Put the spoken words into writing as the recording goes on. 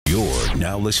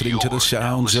now listening to the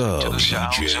sounds of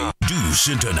DJ DOUCE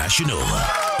International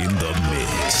in the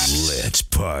mix. Let's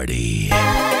party.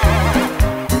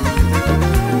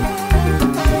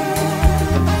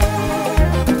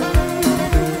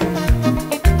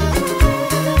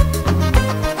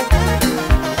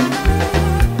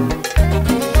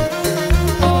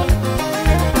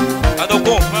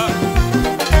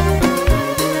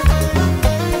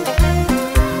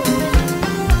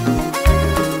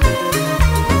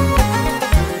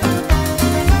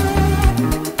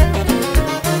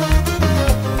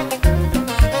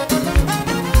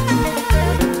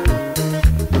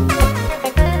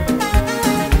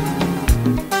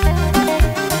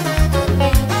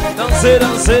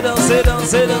 Danser, danser,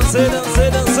 danser, danser,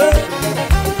 danser, danser.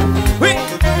 Oui.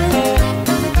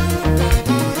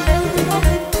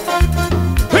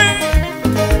 Oui.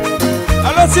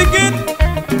 Alors Sikin,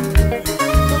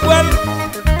 the well,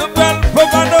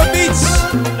 Pomano Beach,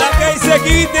 la caille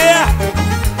sécurité.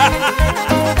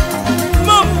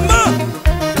 Maman.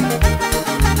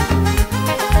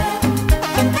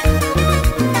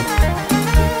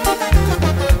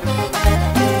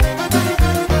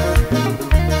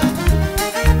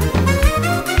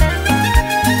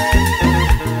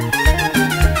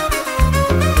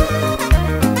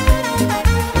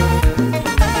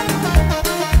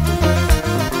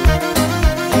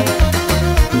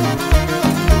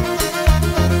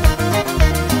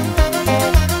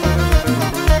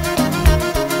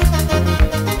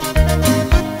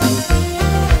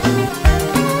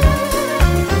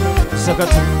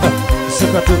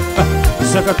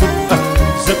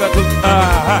 Zakatu,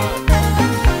 ah.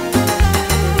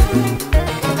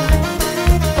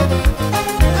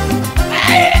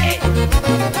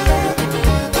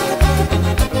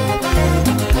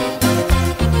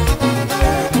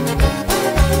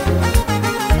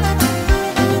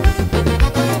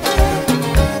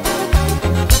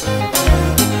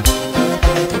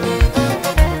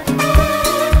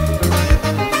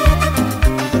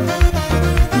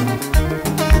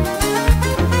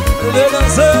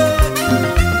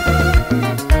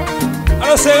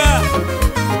 Alors c'est là,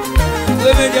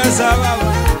 le média ça va.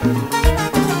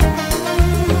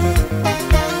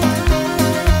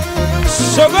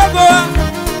 Chocobo,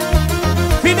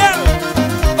 fidèle,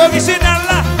 original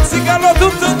là, c'est Carlo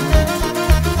tout.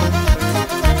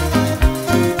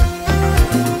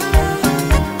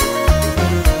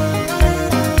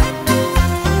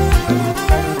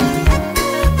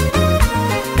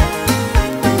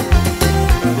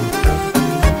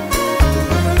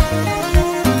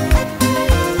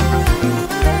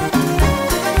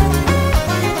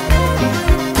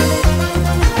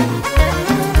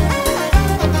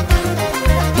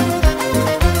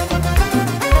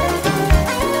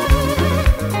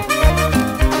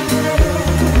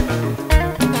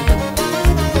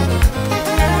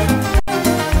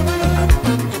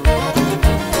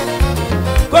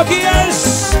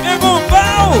 Coquillas é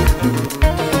bombal.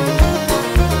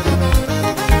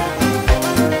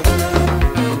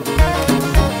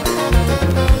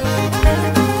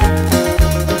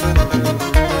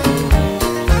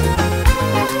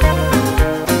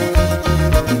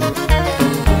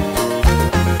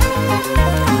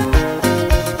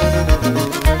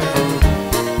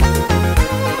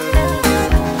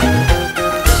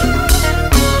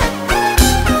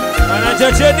 Ana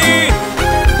Jajeni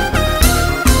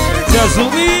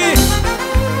Zumi,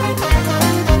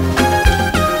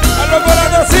 allo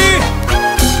volando sì,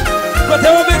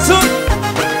 potevo Benson,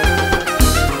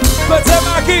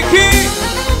 potevo Kiki,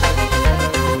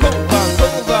 bomba,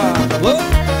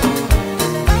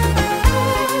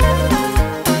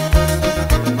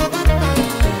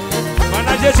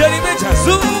 manager Jerry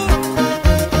Benjazu.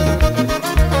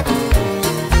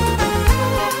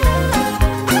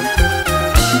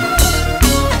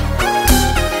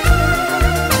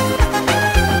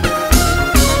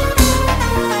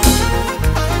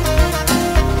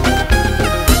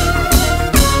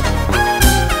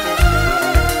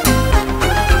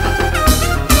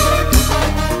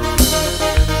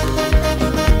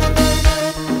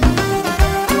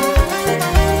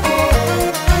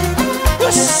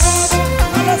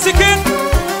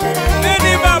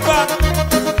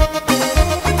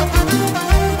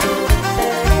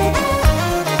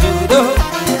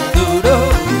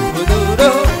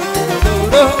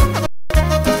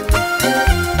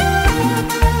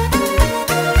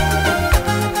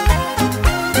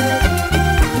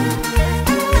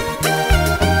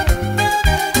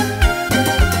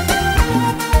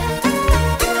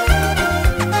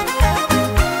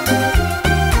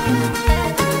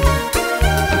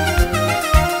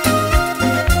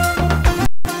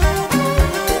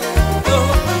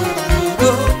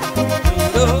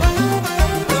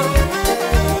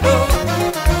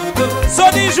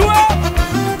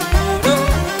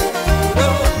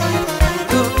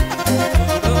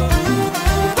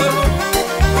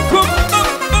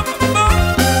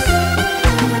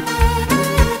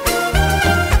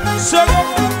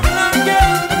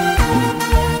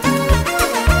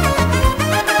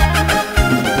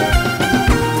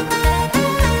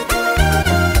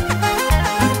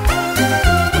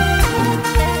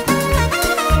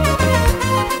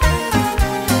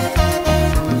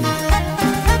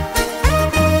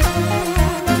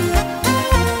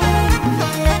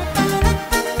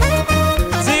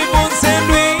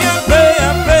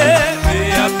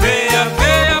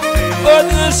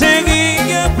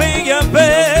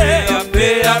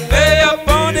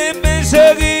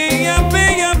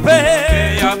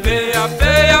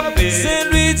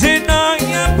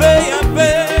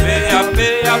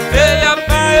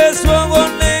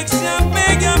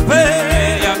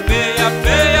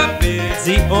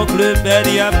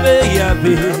 Prophète Yabé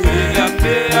Yabé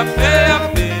Yabé Yabé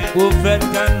Yabé Prophète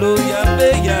Kalo Yabé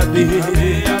Yabé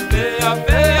Yabé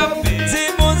Yabé Yabé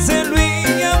Simon c'est lui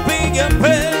Yabé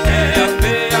Yabé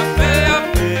Yabé Yabé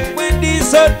Yabé Wendy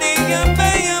Sodi Yabé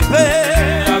Yabé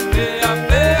Yabé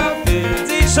Yabé Yabé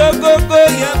Tishogogo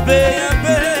Yabé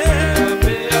Yabé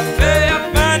Yabé Yabé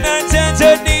Yabé Manager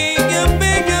Johnny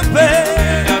Yabé Yabé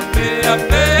Yabé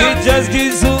Yabé He just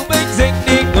gives you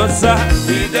exactly gosa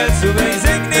He does you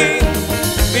exactly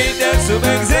He does you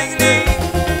exactly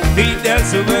He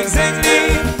does you exactly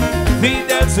He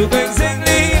does you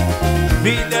exactly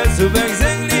He does you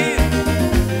exactly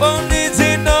Only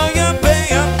to know Yabé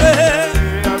Yabé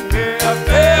Yabé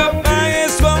Yabé My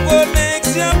strong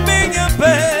legs Yabé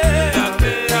Yabé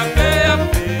Yabé Yabé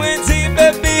Yabé Wendy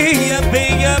baby Yabé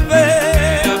Yabé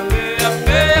Yabé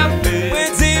Yabé Yabé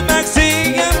Wendy Maxi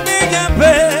Yabé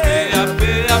Yabé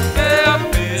Yabé Yabé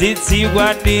Yabé Titi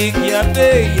Wadik Yabé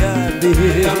Yabé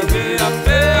Yabé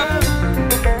Yabé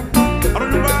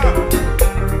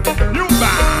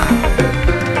Yuba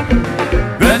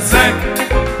 25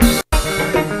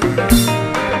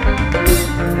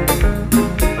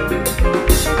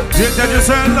 J'étais Dieu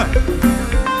seul.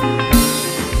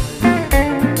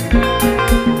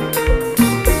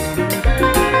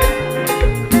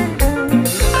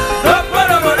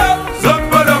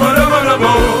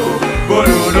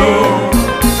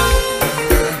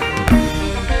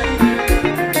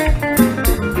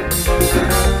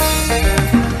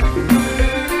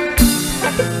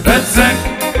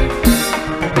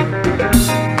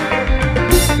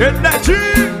 Et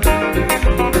là-dessus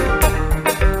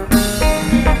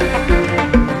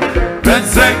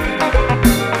 25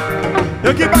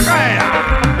 Yo qui bagaille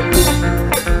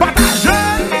Partage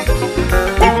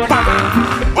Oupa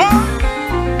Oh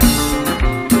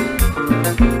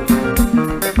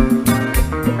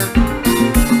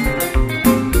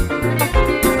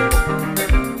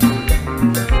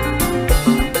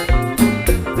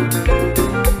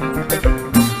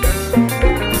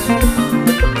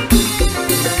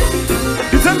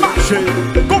C'est marché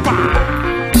Oupa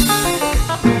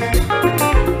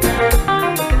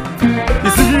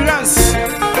Ici il reste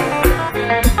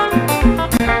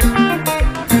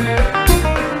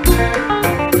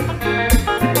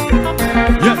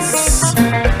Yes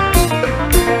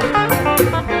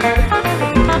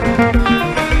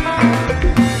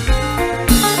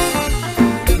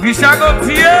Richard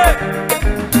Gauthier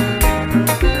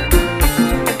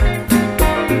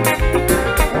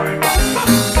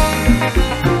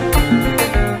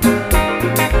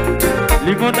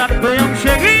Limonade Boyang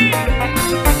chéri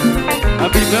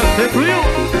Happy birthday to you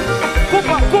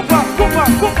Coupa, coupa, coupa,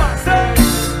 coupa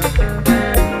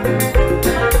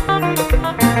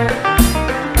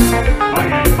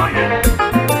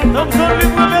Thompson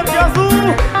libre le gazou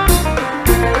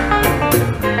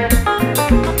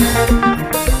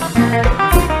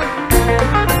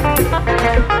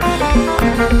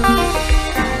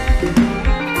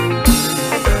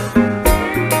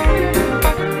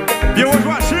Bien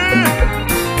rejoint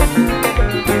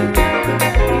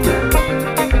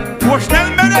Projetel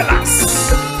Menelas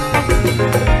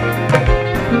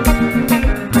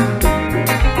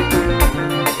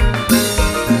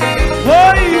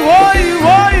Woi, woi,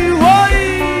 woi, woi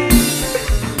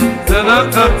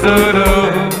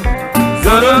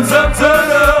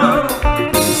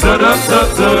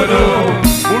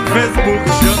Pour Facebook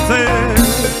chanter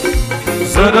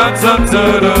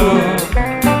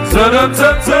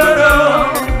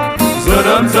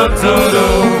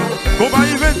Combat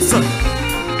Events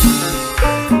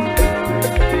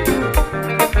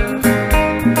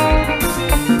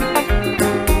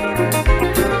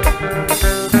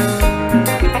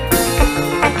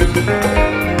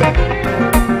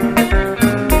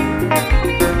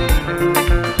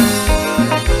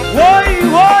Woi,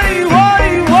 woi, woi,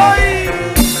 woi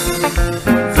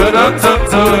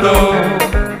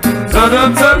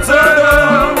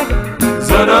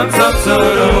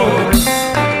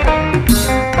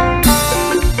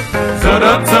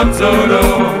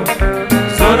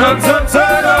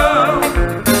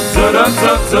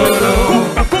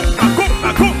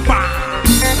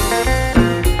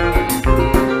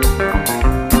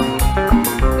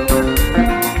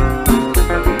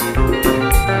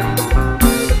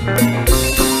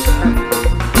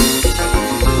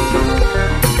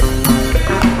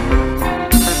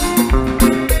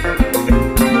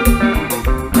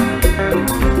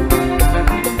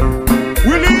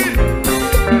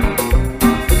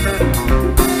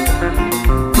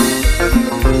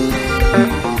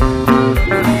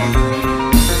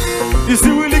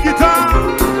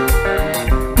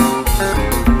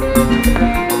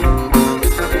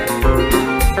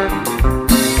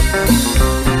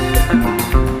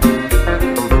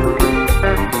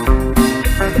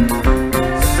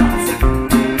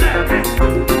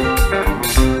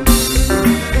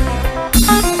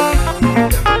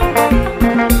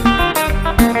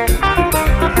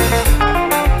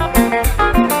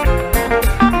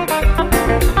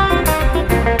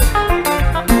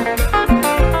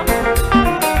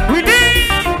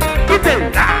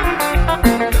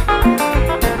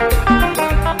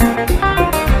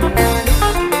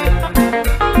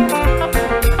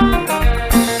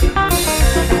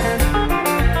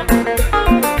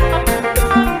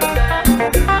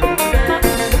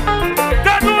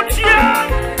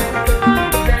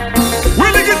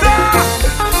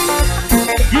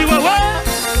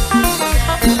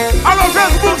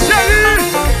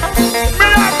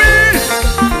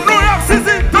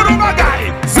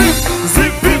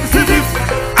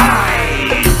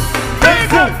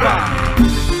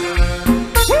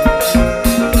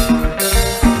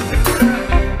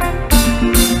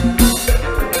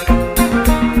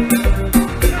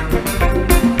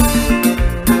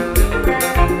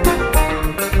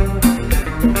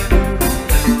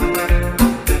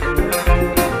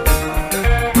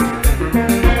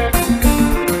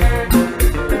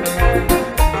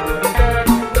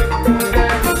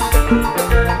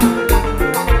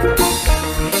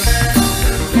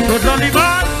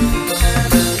Iman.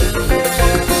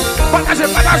 Partagez,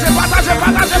 partagez, partagez,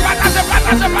 partagez, partagez,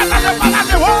 partagez, partagez,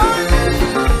 partagez,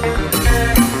 ouais.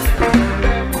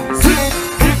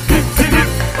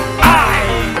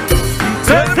 Aïe,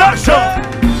 c'est la chose.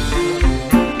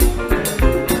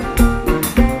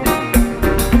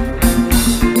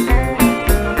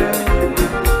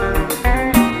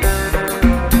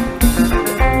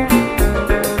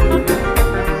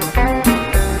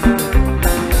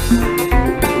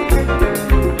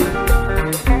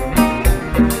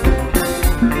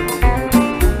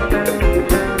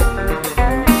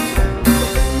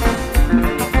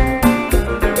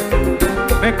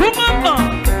 Mais comment pas?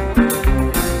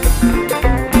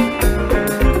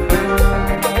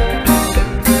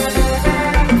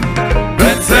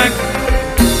 25.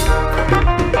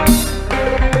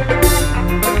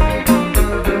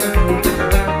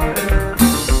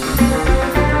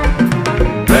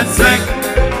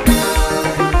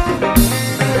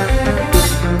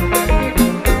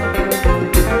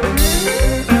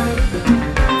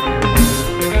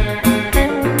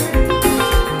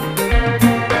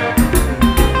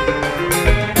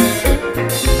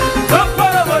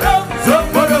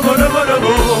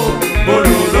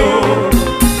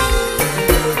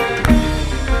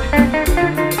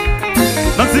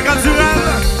 Danse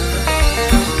culturelle.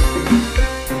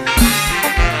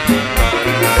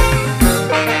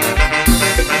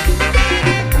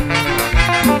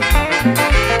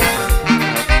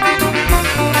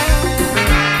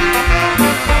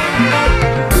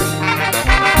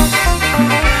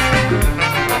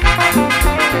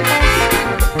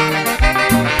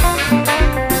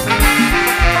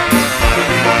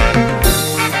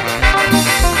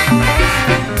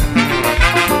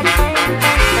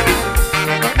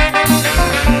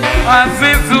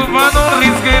 Assez souvent nous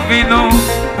risquons vino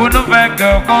pour nous faire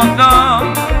cœur content.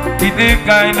 Qui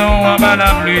décaille nous en bas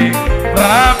la pluie,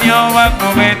 ravions à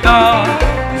commettant.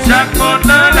 Chaque monde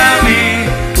dans la vie,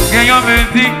 qu'il y a une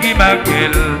musique qui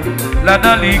m'appelle. Là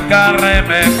dans les carrés,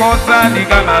 mais comme ça, les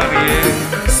gars mariés.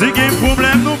 Si il y a un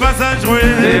problème, nous pas à jouer.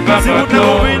 C'est pas Si vous photo.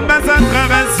 trouvez une masse à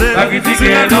traverser. Pas critiquer, Si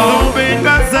vous non. trouvez une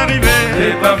masse à arriver.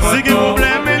 C'est pas Si il y a un photo.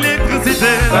 problème,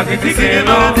 électricité. Pas critiquer, Si il y a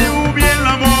non. maladie ou bien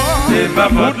la mort. C'est pas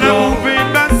Vous photo. trouvez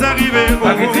une masse à arriver.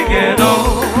 Pas critiquer,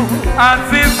 non.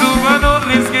 Assez souvent nous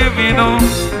risquons vino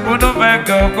pour nous faire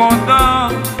cœur content.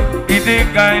 Qui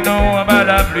décaille nous en bas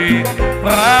la pluie,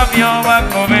 ravions à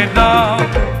commettant.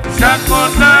 Chaque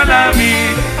monde dans la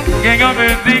vie, qu'il y a une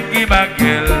musique qui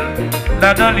m'appelle.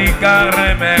 Là dans les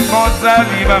carrés, mais comme ça,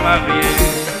 il va marier.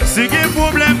 Si il y a un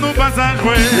problème, nous pas à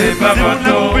jouer. C'est pas Si vous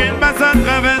photo. trouvez une masse à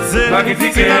traverser. Pas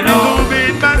critiquer, Si non. vous trouvez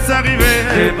une masse à arriver.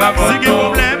 C'est pas Si il y a un photo.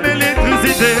 problème,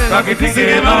 électricité. Pas critiquer, Si il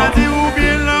y a non. maladie ou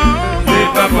bien la mort.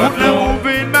 C'est pas Vous photo.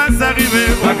 trouvez une masse à arriver.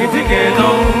 Pas critiquer,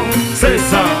 non. C'est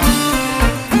ça.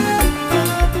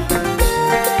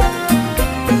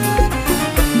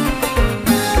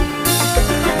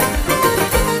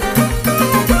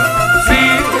 Si,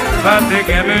 pas de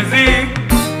musique,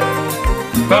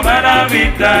 comme à la vie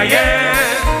d'ailleurs,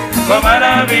 comme à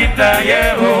la vie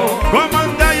d'ailleurs, oh. Comment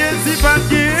d'ailleurs si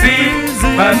papier? Si,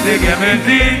 pas de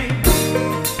musique,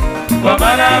 comme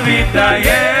à la vie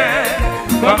d'ailleurs,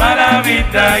 comme à la vie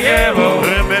d'ailleurs, oh.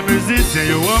 Mes musiciens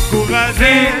yo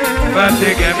encouragé. Si, pas de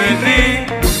musique,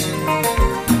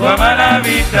 comme à la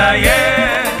vie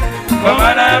d'ailleurs, comme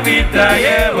à la vie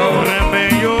d'ailleurs, oh.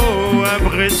 Mes yo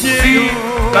apprécié. Si,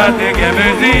 pas de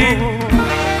musique,